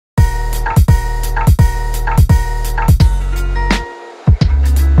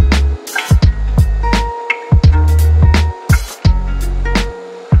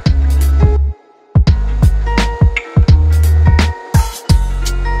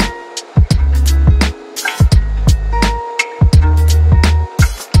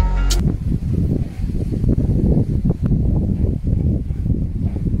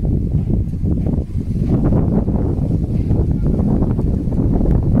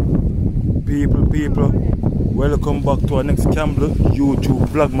People, welcome back to our next Campbell YouTube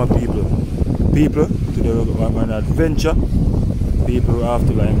vlog, my people. Today we're on an adventure. People,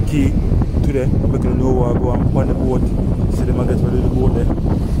 after Lime Key. Today, I'm making a know where I go on the boat. See them get ready to the boat there.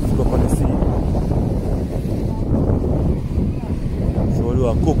 Look up on the sea. So we'll do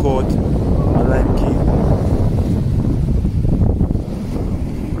a cookout at Lime Key.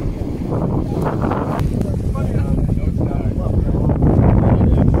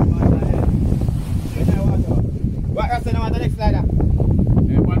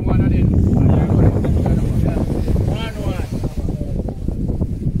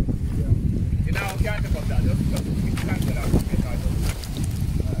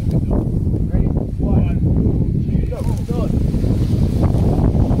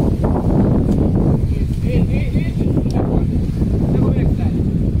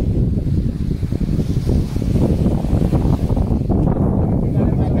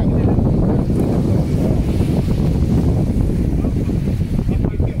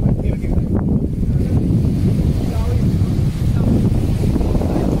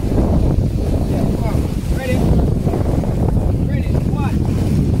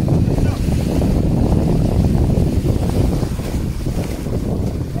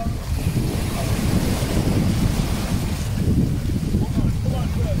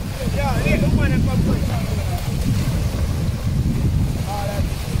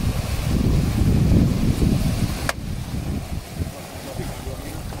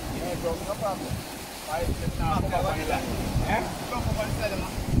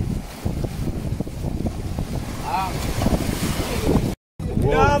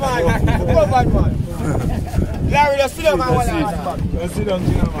 Larry, just sit down, man. Let's sit down,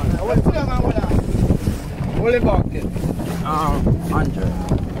 man. Sit down, man. Hold it back there. 100.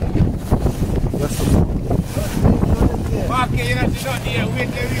 Yes, sir. Mark, you're not sitting here. Wait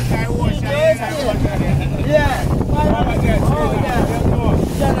till we try to wash. Yeah.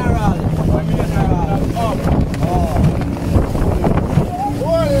 General.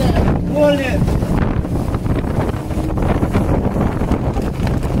 Hold it.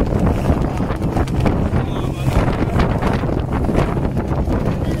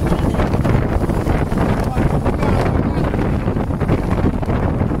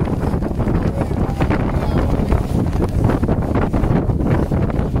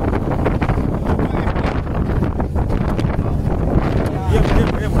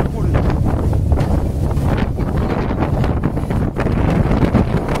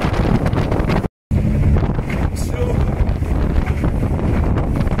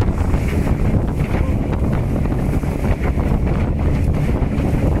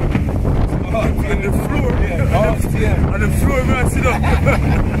 On the floor, man, sit up.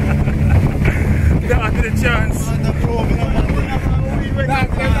 Not the chance. On the floor,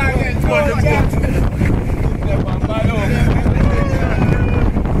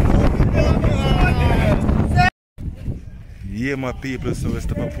 yeah, my people, so we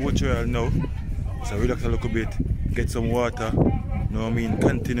stop at portroyal now. So relax a little bit, get some water, you know what I mean,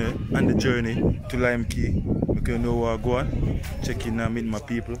 continue on the journey to Lime Key. We can know where I go on, check in and meet my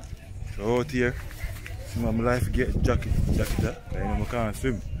people. So out here, my life get jacket I can't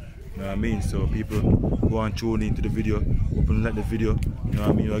swim, you know what I mean, so people go and tune into the video, open like the video, you know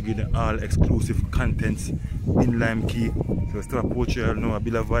what I mean, we're getting all exclusive contents in Lime Key. So still a portroyal now, a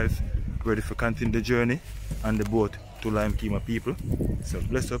bill of vibes, ready for continue the journey on the boat to Lime Key, my people. So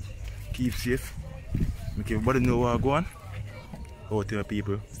bless up, keep safe, make everybody know where I go on, out here, my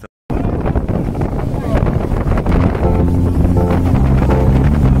people.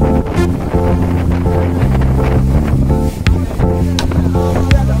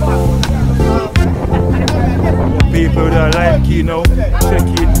 People that are Lime Key now, check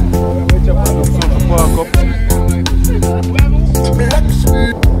it. Some park up.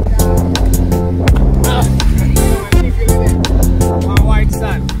 My white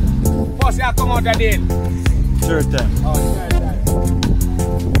son. First you come out the day. Third time.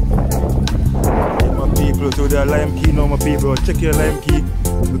 My people, so they are Lime Key now, my people. Check your Lime Key.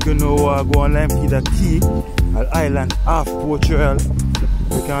 We can know where I go on Lime Key, the key, an island, half portroyal.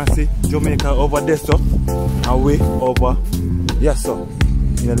 You can see Jamaica over there, so, and we over, yes, sir,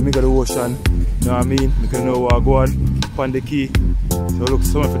 in the middle of the ocean, you know what I mean? You can know where I go on the key. So look,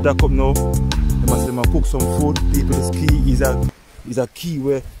 someone for that up now, they must cook some food. People, this key is a key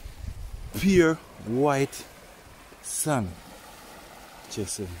where pure white sand,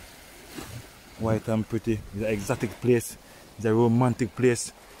 just white and pretty. It's an exotic place, it's a romantic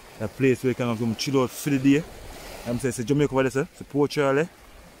place, a place where you can come chill out for the day. I'm saying it's Jamaica over there, sir. It's a portroyal,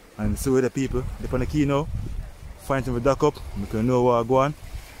 and see where the people, they're on the key now. Find some dock up, we can know where I go on.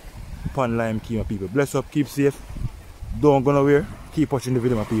 upon Lime Key, my people. Bless up, keep safe. Don't go nowhere. Keep watching the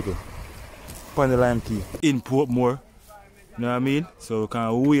video, my people. Upon the Lime Key. In Portmore. You know what I mean? So we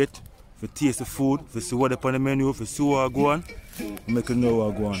can wait to taste the food, to see what's on the menu, to see what go on. Make you know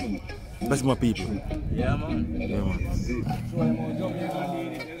what go on. Bless my people. Yeah, man. Yeah, man.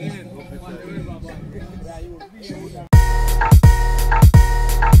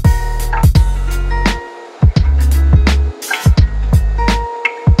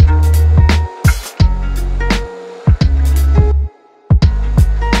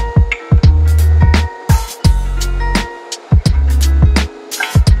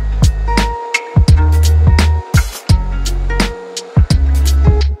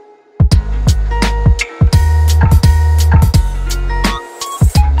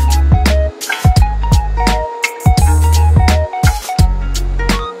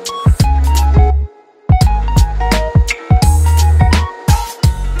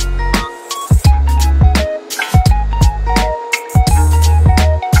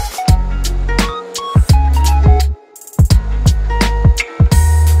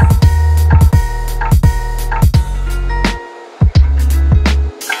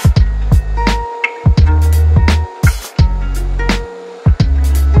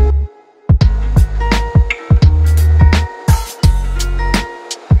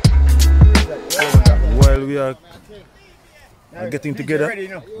 We are getting together.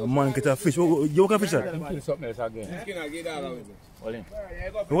 A man get a fish. You want a fish that? You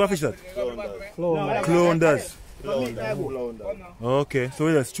want a fish that? Clone does. Okay, so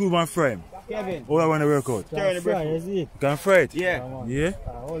yes, 2 man fry him. All I want to work out. Can fry it? Yeah. Yeah?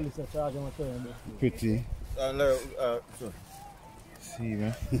 Pretty. See,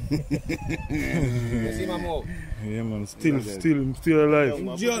 man. See my mouth. Yeah, man. Still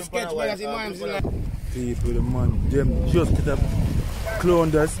alive. Just catch me as he minds. People, the man, them just get up clone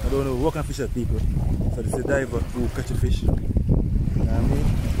does. I don't know what kind of fish are people. So this is a diver who catch a fish. You know what I mean?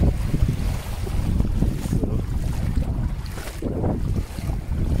 So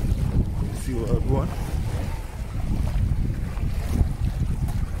see what I go on.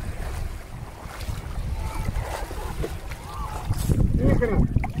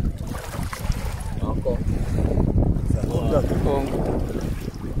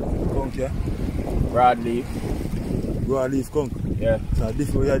 Conch, yeah? Broadleaf. Broadleaf conch? Yeah. So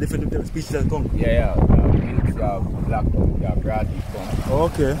different species of conch? Yeah. It's black conch, broadleaf conch.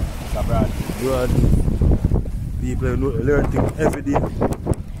 Okay. It's a broadleaf. Broadleaf. People learn things every day.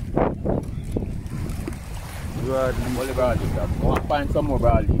 Broadleaf. Only broadleaf. I want to find some more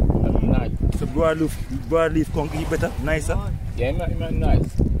broadleaf. That's nice. So broadleaf conch eat better? Nicer? Yeah, it might nice.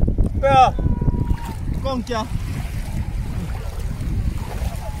 Yeah. Conch, yeah.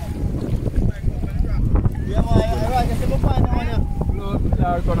 Yeah, man, I just have a find one. Close the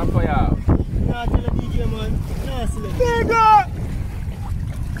door, gonna fire. Nah, tell the DJ, man. Nah, select. Bigger!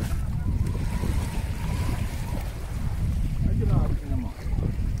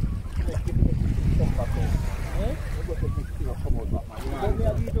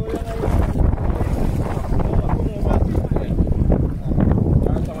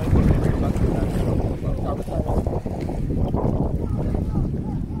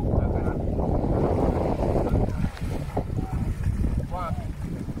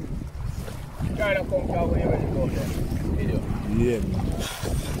 Yeah, man.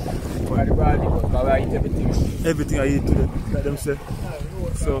 Everything I eat today, like them say.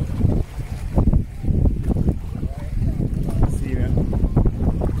 So, see, man.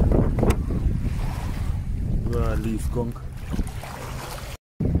 Broadleaf conch.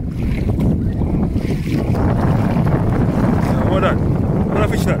 What that? What a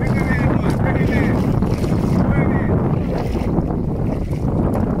fish that?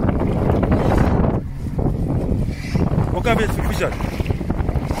 What kind of fish that?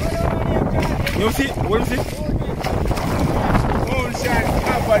 You see? What you see? Moonshine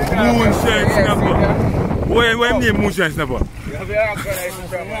snapper. Moonshine snapper. Where name moonshine snapper?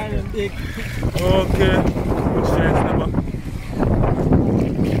 Okay. Moonshine snapper.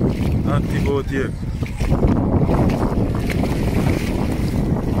 Active out here.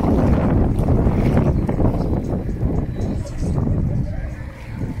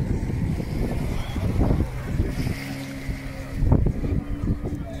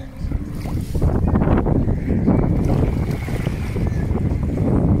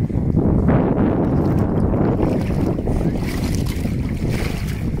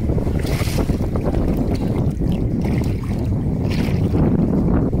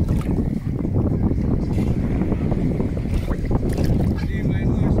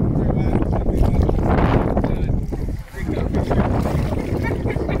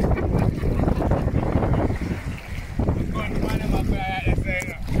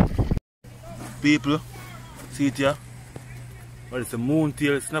 People, see it here. What is a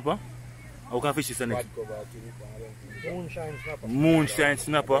moon-tail snapper? How can I fish this on it? Moonshine snapper. Moonshine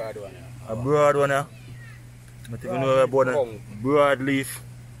snapper. A broad one here. I think you know about a broadleaf.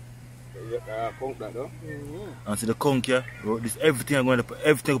 And see the conch here. This everything I'm going to put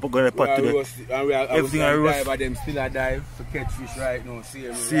everything I'm going to pot today. Everything I roast. But them still a dive to catch fish right now.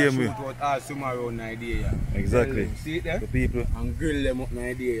 Same way. All tomorrow in idea. Exactly. See it there? The people. And grill them up in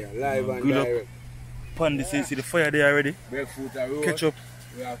idea. Live and direct. Pan this, see the fire there already. Breadfruit and roast. Ketchup.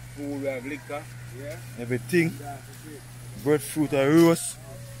 We have food, we have liquor. Yeah. Everything. Breadfruit and roast.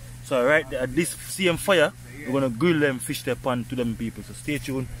 So right there at this same fire, we're gonna grill them fish their pan to them people. So stay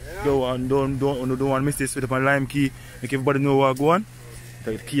tuned. Yeah. Don't want to miss this with the lime key. Make everybody know what's going on.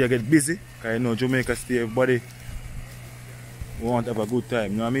 The key get busy. Cause you know Jamaica stay everybody want to have a good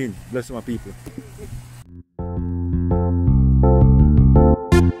time. You know what I mean? Bless my people.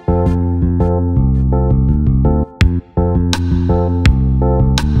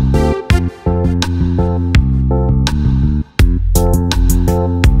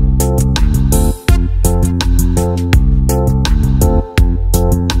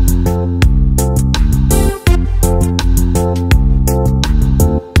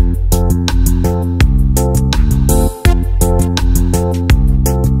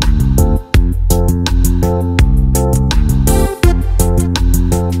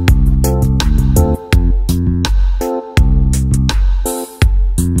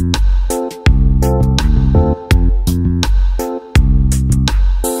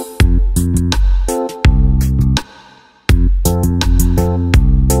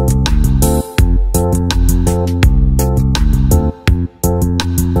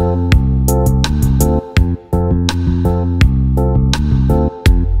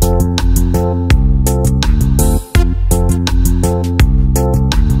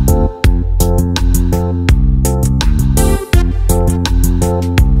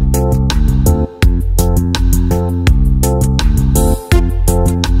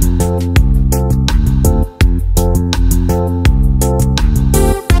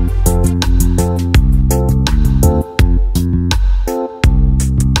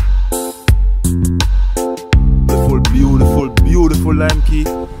 Lime Key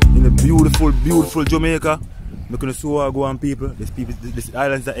in the beautiful Jamaica. I'm gonna show our go on people. This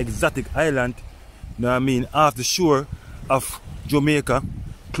island is an exotic island. You know what I mean? Off the shore of Jamaica,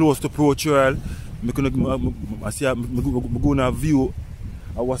 close to portroyal. I'm gonna view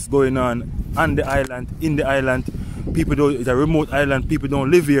of what's going on the island, in the island. People don't, it's a remote island, people don't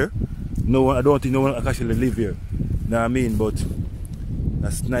live here. No one, I don't think no one actually live here. You know what I mean? But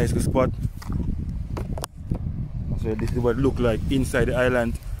that's a nice spot. So this is what it look like inside the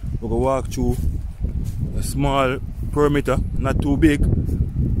island. We're gonna walk through a small perimeter, not too big.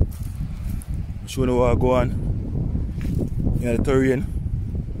 I'm showing you what go on in the terrain.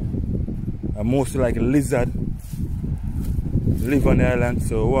 And mostly like a lizard live on the island.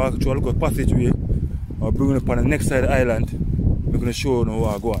 So walk through a little passageway. I'll bring it up on the next side of the island. We're gonna show you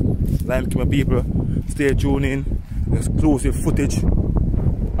what go on. Lime Key, my people, stay tuned in. Exclusive footage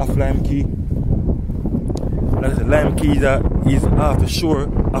of Lime Key. Like I said, Lime Key is off the shore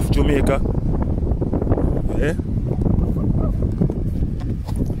of Jamaica. Yeah?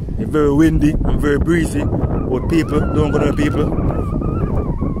 It's very windy and very breezy, but people don't go to the people.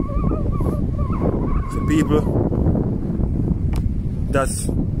 So people, that's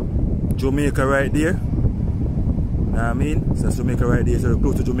Jamaica right there. Know what I mean? So that's Jamaica right there. So we're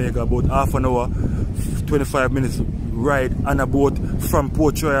close to Jamaica, about half an hour, 25 minutes ride on a boat from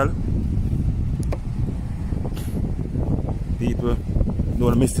portroyal. People, don't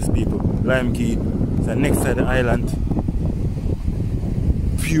want to miss this people. Lime Key is the next side of the island.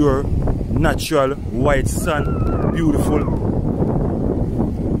 Pure, natural, white sand, beautiful.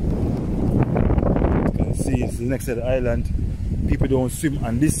 You can see it's the next side of the island. People don't swim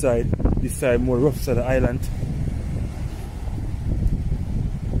on this side more rough side of the island.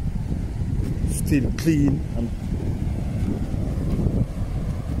 Still clean and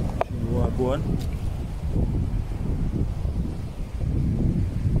go on.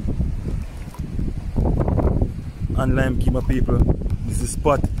 And Lime Key, my people, this is the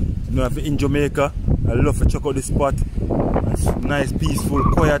spot. You know, if you're in Jamaica, I love to check out this spot. It's nice, peaceful,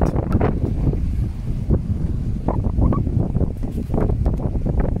 quiet.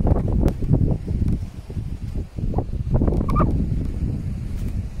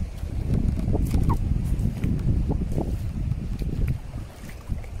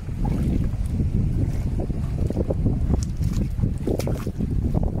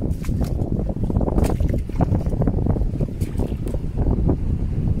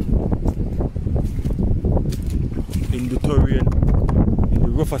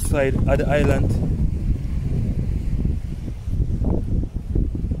 rougher side of the island.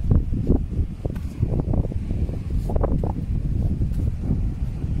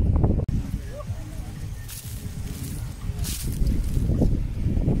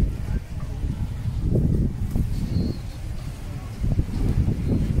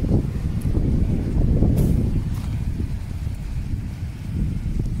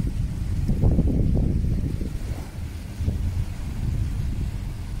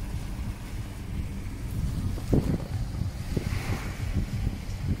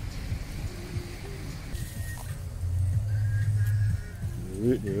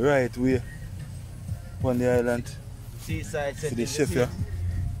 The right way on the island. Seaside See the chef here.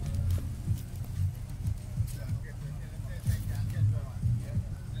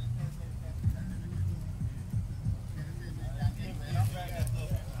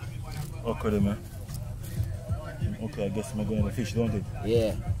 Okay, man. Okay, I guess I'm going to fish, don't it?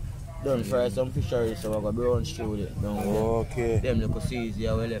 Yeah. Done fry some fisheries, so I'm going to be on through it. Okay. Them little seeds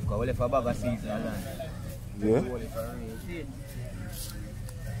here we left, because we left a bag of seeds on land. Yeah?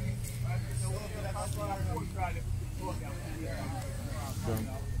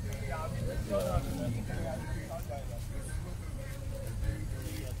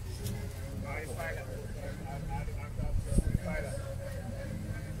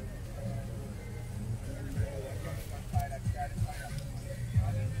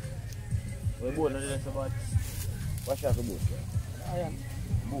 We're both not just about wash out the boat. I am.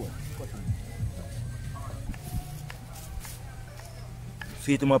 Boat.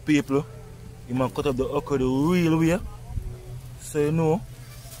 See to my people, you man cut up the okra the real way. So you know,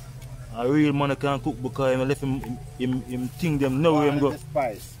 a real man can cook because I left him think them know where him go.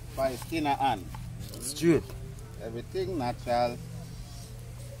 Spice in a hand. Straight. Everything natural.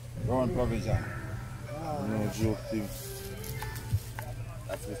 Grown provision. No joke thing.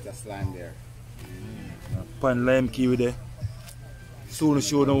 That's Mr. Slime there. Pan lime key with there. Soon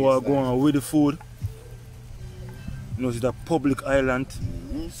show them what going on with the food. You know, it's a public island.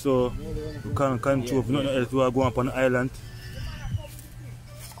 So you can't control nothing else what going on the island.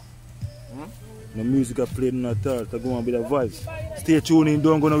 No music are playing at all to go on with the vibes. Stay tuned in,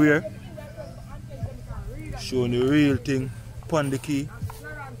 don't go nowhere. Showing the real thing, pan the key.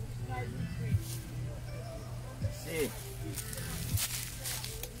 See,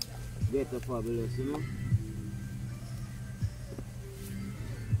 get the fabulous, you know.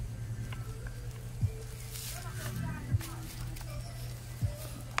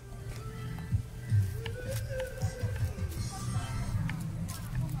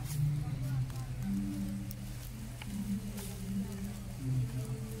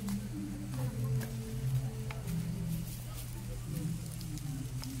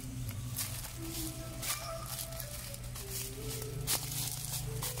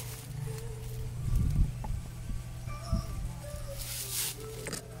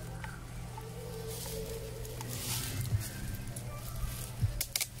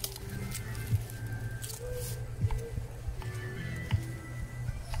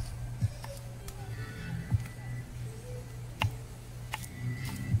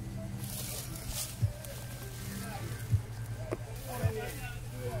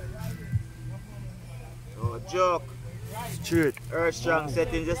 Joke. Straight. Earth strong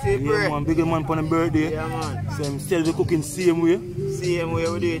settings, you see, Yeah, man, big man for the birthday. Yeah, man. So I'm still cooking same way. Same way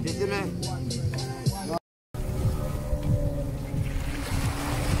we do it, you see me?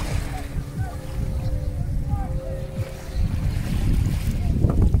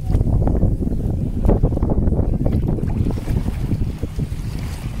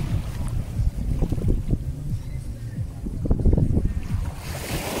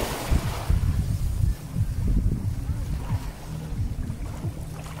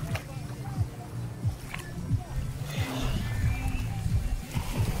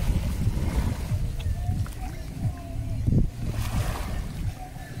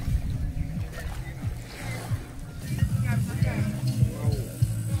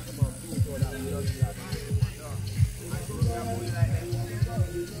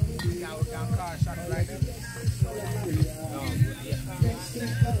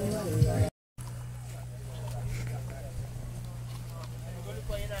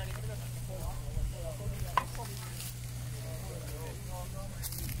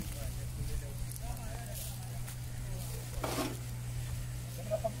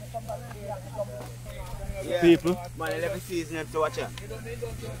 Yeah. People. Man, 11 season to watch it.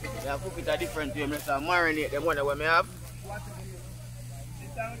 Yeah, cook it a different way. Let's marinate them one that we have.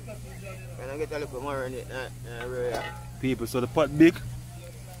 Can I get a little marinate? People, so the pot big.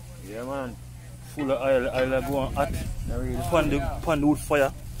 Yeah, man. Full of oil, oil go on hot. Pan the wood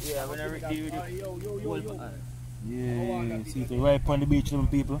fire. Yeah, when I read the whole pan. Yeah, see it right on the beach, them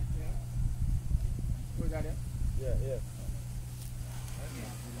people. Yeah.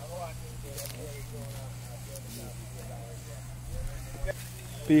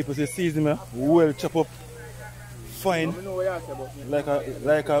 People say season me well chop up, fine. Like a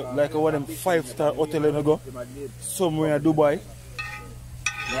one of them 5-star hotel in go somewhere in Dubai.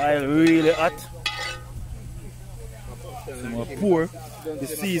 The oil really hot. So I pour the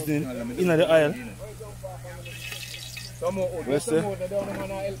seasoning in the oil. Let's say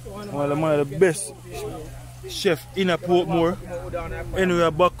one of the best chef in a Portmore.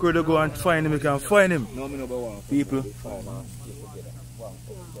 Anywhere backward to go and find him, you can find him. People.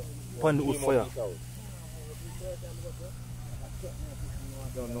 Pan the wood fire.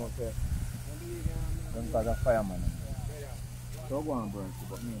 Don't know, sir. Don't got a fireman. So go on, bro.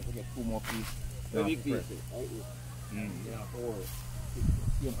 But me, I get 2 more pieces. The big piece. Yeah, 4.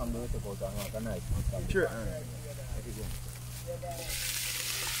 Same angle to go down like a knife. Sure.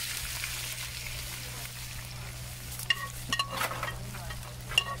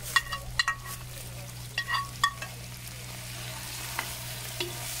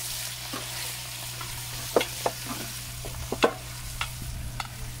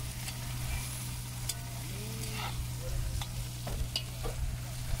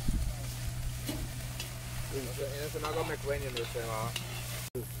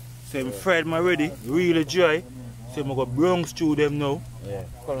 So I'm fried my ready, really dry. So I'm going to brown stew them now. Yeah,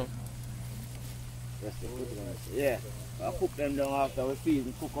 come on. Yeah, I cook them down after we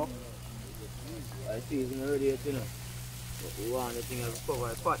season cook up. I season already, you know. But we want the thing to cover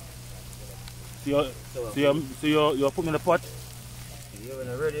the pot. So you're putting in the pot? Yeah, when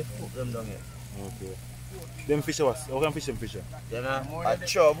they're ready, cook them down here. Okay. Them fish was, how can fish them fish? Then a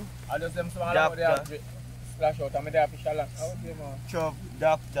chub, I just them small doctor, splash out and me there fish a lot. chub,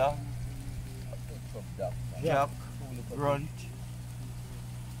 doctor, jack, grunt,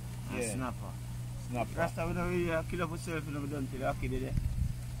 and snapper. Rasta we don't really kill up yourself when we done till the kid there.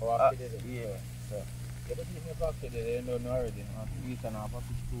 Yeah. So. Get the people back to there, they don't know already. Eat and half a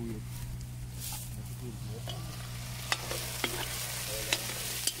fish 2 years.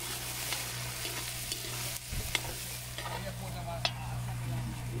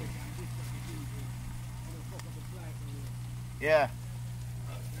 Yeah.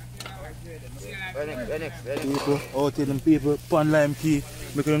 Where next? People, out here them people, pan lime key,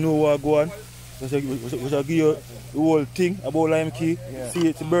 make you know what go on. We shall give you the whole thing about lime key. Yeah. See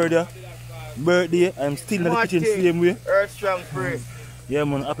it's a birthday, I'm still in the kitchen same way. Earth strong free. Yeah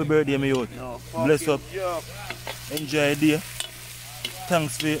man, happy birthday my youth. No, Bless up. Job. Enjoy the day.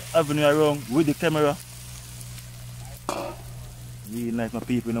 Thanks for having me around with the camera. Really nice my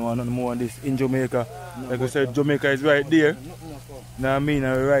people, no want nothing more on this in Jamaica. No, like I said, Jamaica is right there. Now I mean,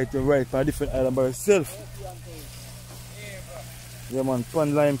 I'm right from a different island by itself. Yeah man,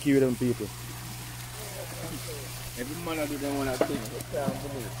 pan lime key with them people. Every man do them one of things.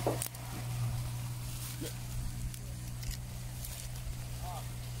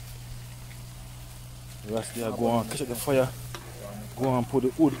 The rest there go on, catch up the fire. Go and put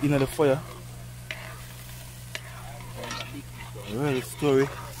the wood in the fire. Real story.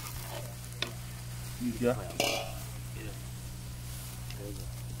 Yeah.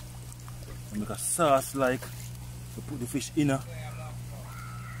 Make a sauce like to put the fish in. So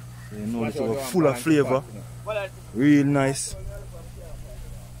you know this is full of flavor. Real nice.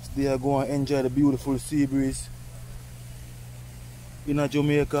 So there go and enjoy the beautiful sea breeze in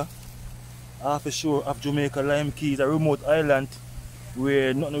Jamaica. Half a shore of Jamaica, Lime Key is a remote island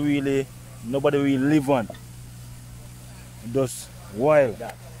where nobody really live on. Just wild.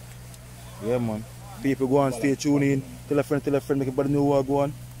 Yeah man. People go and stay tuned in. Tell a friend, make everybody know what go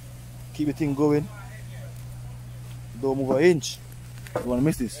on. Keep the thing going. Don't move an inch. You wanna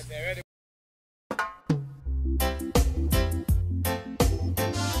miss this.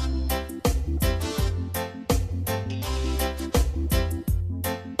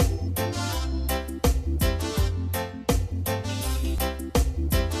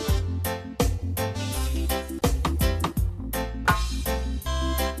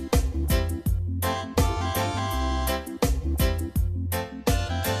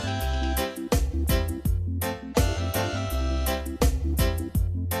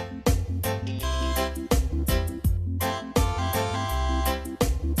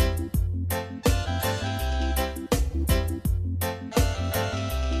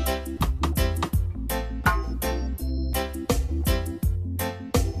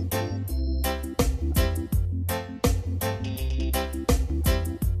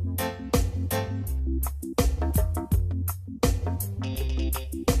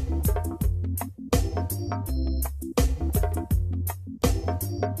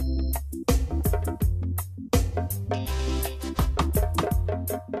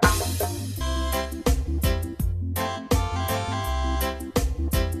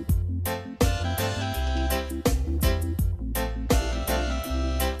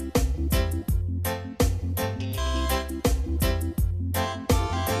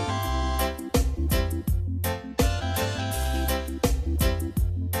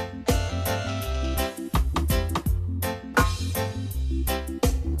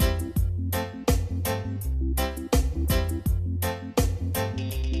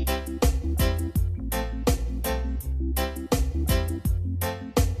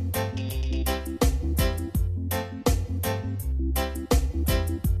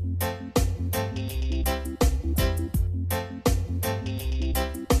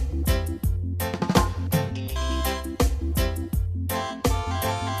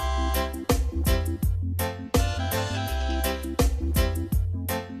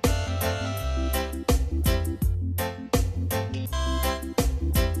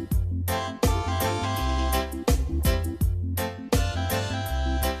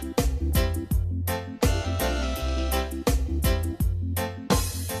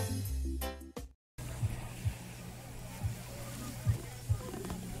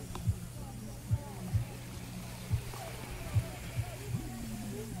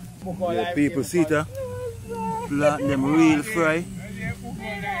 Yeah, people see that? Plant them real fry. You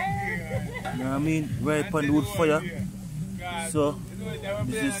know what I mean? Right upon the wood fire. So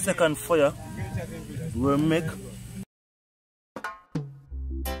this is second fire we'll make.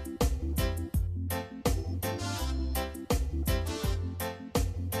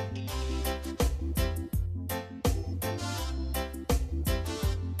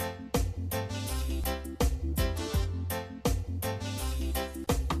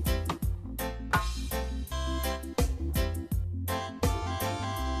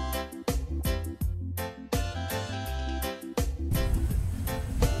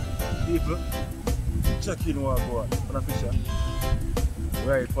 People, check in what I go on the fisher.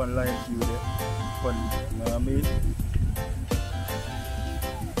 Right upon line queue there. You know what I mean?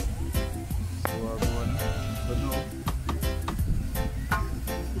 So I go on. But no.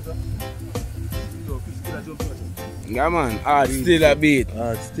 Yeah man, hard still a beat.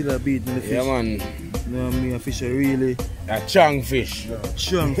 Still a beat in the fish. Yeah man. You know what I mean? A fish really. A chunk fish.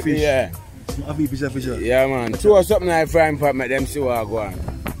 Chunk fish. Yeah. A big fish, a fish. Yeah man. Throw something like frying pan, make them see what I go on.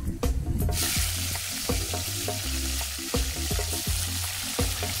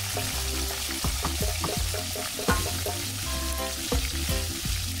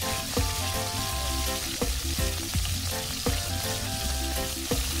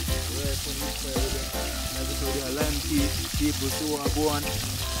 People see what I go on. You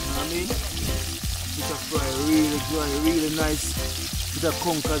know what I mean? It's a fry really dry, really nice. It's a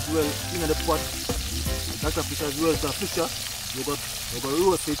conch as well in the pot. That's a fish as well. It's a fisher. We got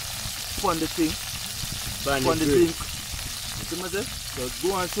roast it, pon the thing, pon the drink. You see what I say? So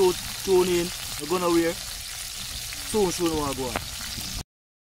go and tune in. We're gonna wear. Soon show you what I go on.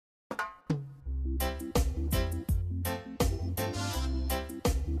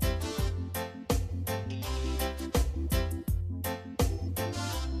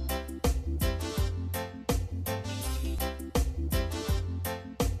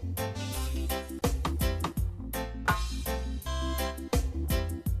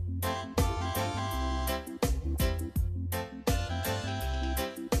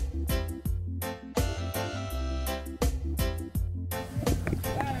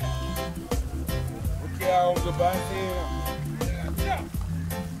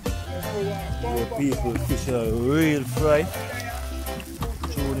 The people fish are real fry.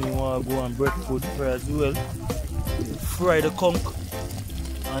 Tune in want to go and breadfruit fry as well. Fry the conch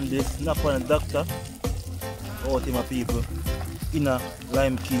and the snap on the doctor. Out to my people in a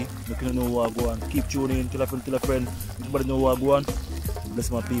lime key. You can know what go on. Keep tuning in, tell a friend, everybody know what go on.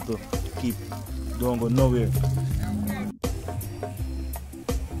 Bless my people. Keep, don't go nowhere.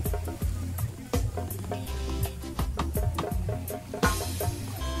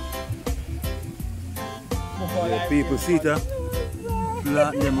 Yeah, people see that?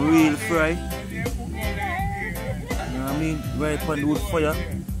 Plant them real fry. You know what I mean? Right upon the wood fire.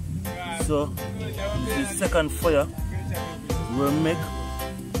 So this is second fire we'll make.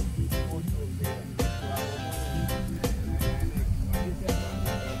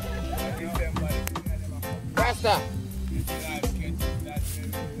 Rasta!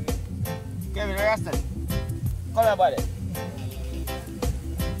 Kevin, Rasta! Come here, buddy.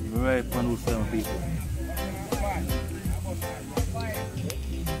 Right upon the wood fire, people.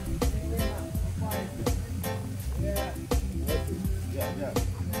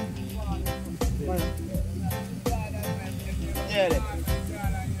 You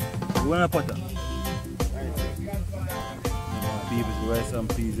want a potter? People, rice and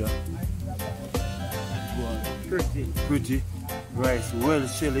peas. Pretty. Rice well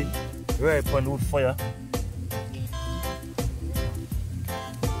chilly. Right on the wood fire.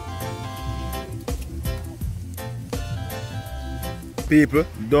 People,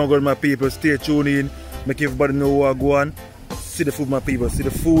 don't go to my people, stay tuned in. Make everybody know what I go on. See the food, my people. See the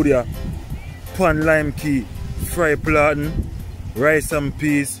food here. Pan lime key, fried plantain, rice and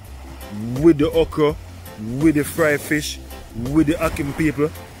peas, with the okra, with the fried fish, with the akim people.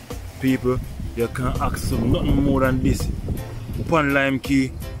 People, you can't ask them nothing more than this. Pan lime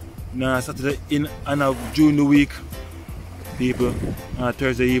key, now Saturday in and out during the week. People,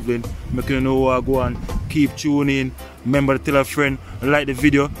 Thursday evening, make you know what I go on. Keep tuning in. Remember to tell a friend, like the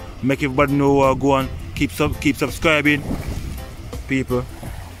video, make everybody know what I go on. Keep subscribing. People,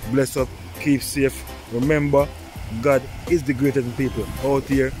 bless up, keep safe. Remember, God is the greatest people out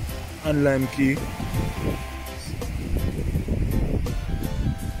here. And lime key.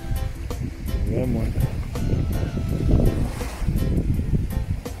 Yeah, man.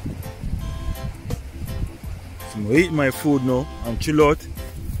 So I'm gonna eat my food now and chill out.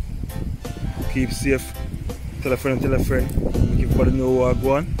 Keep safe. Tell a friend, make everybody know what I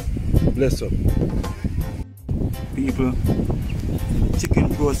go on. Bless up. People, chicken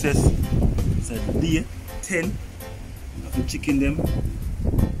process. It's a day 10 of the chicken them.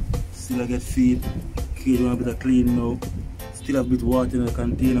 Still I get feed. Cage one a bit of clean now. Still have a bit of water in the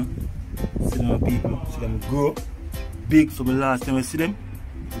container. See them people. See them grow big from the last time I see them.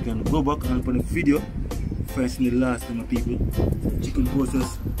 You can go back and put a video. First in the last time people. Chicken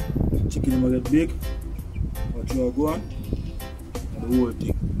process. Chicken them get big. What you are going and the whole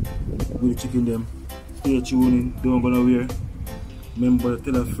thing. With the chicken them. Stay tuned in, don't go nowhere. Remember to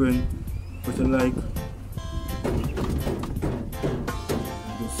tell a friend, press a like. You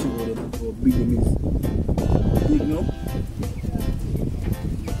can see how big them is. Big now.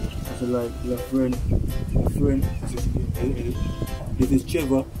 Press a like, tell a friend. This is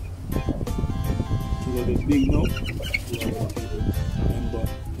Trevor. Trevor is big now. Remember,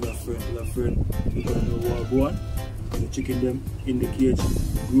 tell a friend, you gotta know what I go on. The chicken them in the cage,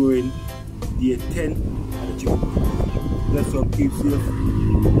 growing day 10 and the chicken. Let's up, keep safe.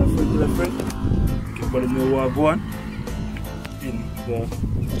 Tell a friend. Everybody know what I go on in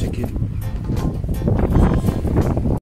the chicken.